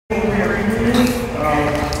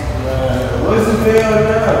What's the deal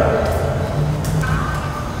now?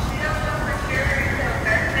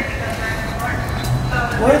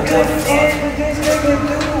 What the fuck did this nigga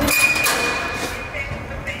do?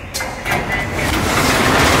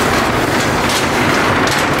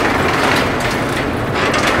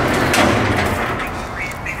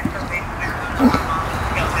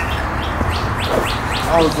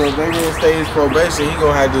 Oh, so if they didn't stay his probation, he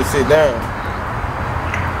gonna have to sit down.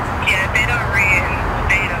 Yeah, they don't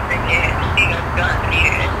reinstate him again. He got done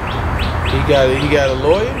here. He got a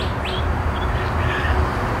lawyer?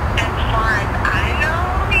 As far as I know,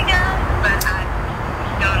 he does, but I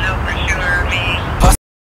don't know for sure. I mean,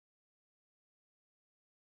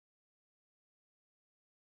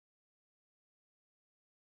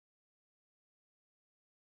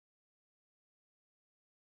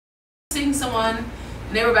 seeing someone,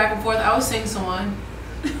 and they were back and forth. I was seeing someone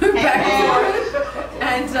back and forth,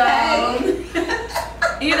 and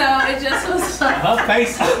you know, it just was like her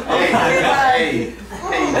face. Hey.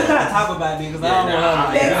 Let's not talk about me because I don't want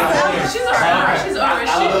her. she's alright. She's over it.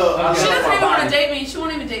 She doesn't even want to date me. She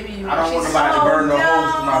won't even date me anymore. I don't want nobody to burn no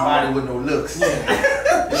holes through my body with no looks. She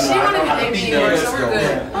won't even date me anymore, so we're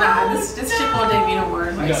good. Nah, this chick won't date me no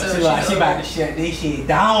more. Like, so she about to shut this shit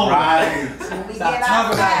down. Right. Stop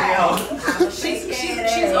talking about it,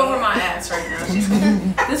 she's over my ass right now. She's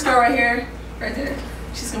this girl right here, right there.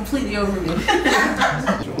 She's completely over me.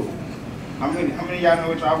 How many of y'all know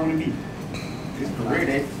what y'all want to be? It's career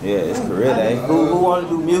day. Yeah, it's career day. Who want to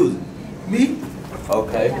do music? Me?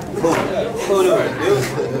 Okay. Who do it?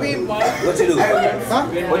 What you do? Huh?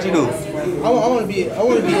 What you do? I want to be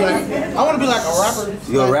like a rapper.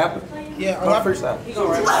 You a rapper? Yeah, a rapper. He gonna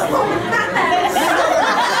rap.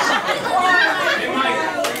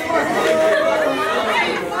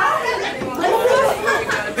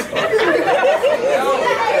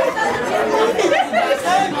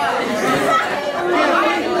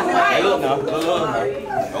 Hey, look now.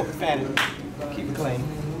 Don't profanity. Keep it clean.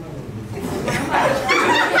 Keep it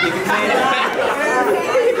clean.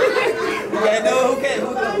 Yeah, no, okay.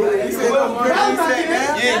 You said no,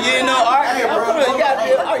 you ain't no artist. Hey, bro.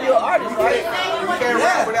 You're an artist, right? You can't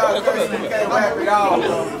rap without you can't rap at all.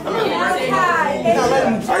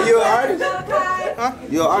 Are you an artist? Huh?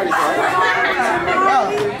 You're an artist, right?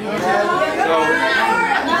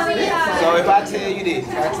 So if I tell you this,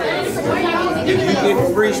 if you can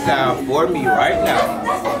freestyle for me right now,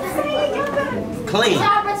 clean,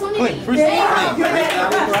 freestyle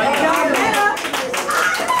right now,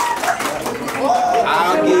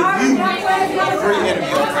 I'll give you a free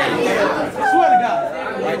interview. Swear to God.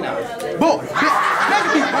 Right now. Boom.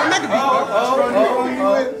 Make a beat.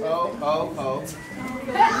 Oh.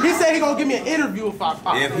 He said he gonna give me an interview if I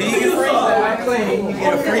pop. If he can freestyle clean, you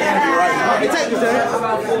get a free interview right now. Hey, take this, man.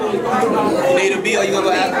 You need a beat or you gonna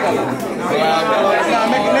go ask for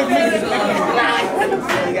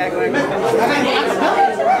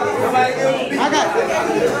I got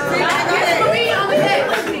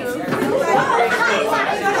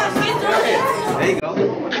There you go.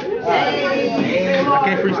 I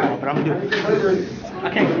can't freestyle, but I'm good. I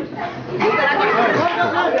can't freestyle.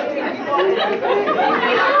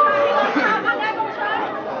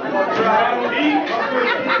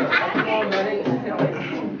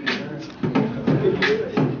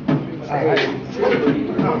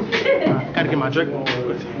 Gotta get my drink.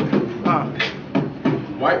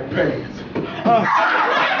 White pants.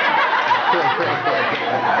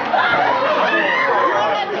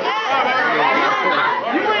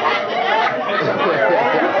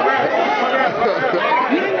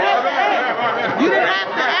 You didn't have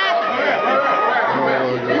to ask.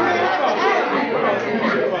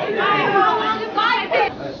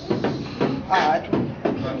 Alright.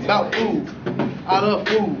 About food. I love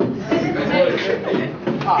food.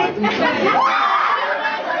 Alright. We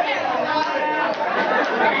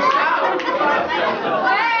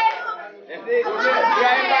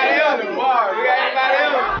got anybody else in the bar? We got anybody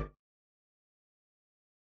else?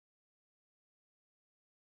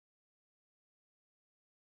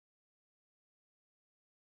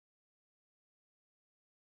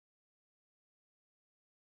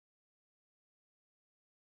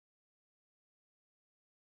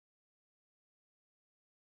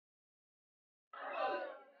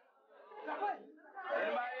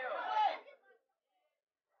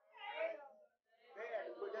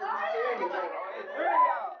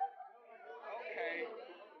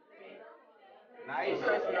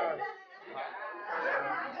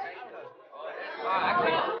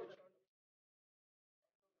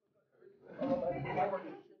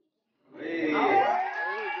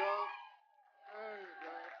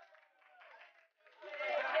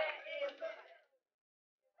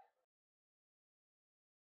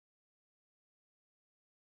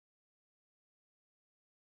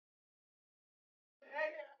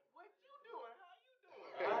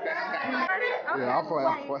 Yeah, I'll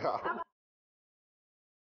play.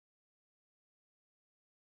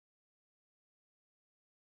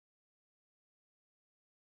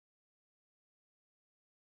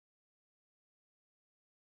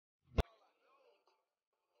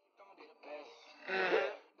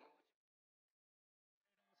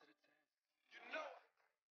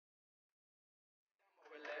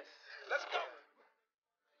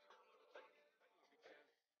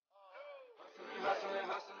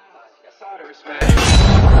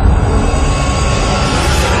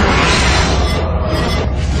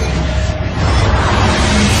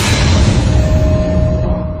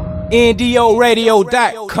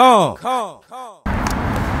 NDORADIO.com.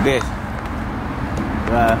 This.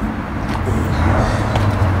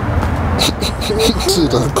 She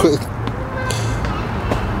done quick.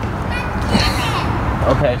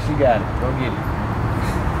 Okay, she got it. Go get it.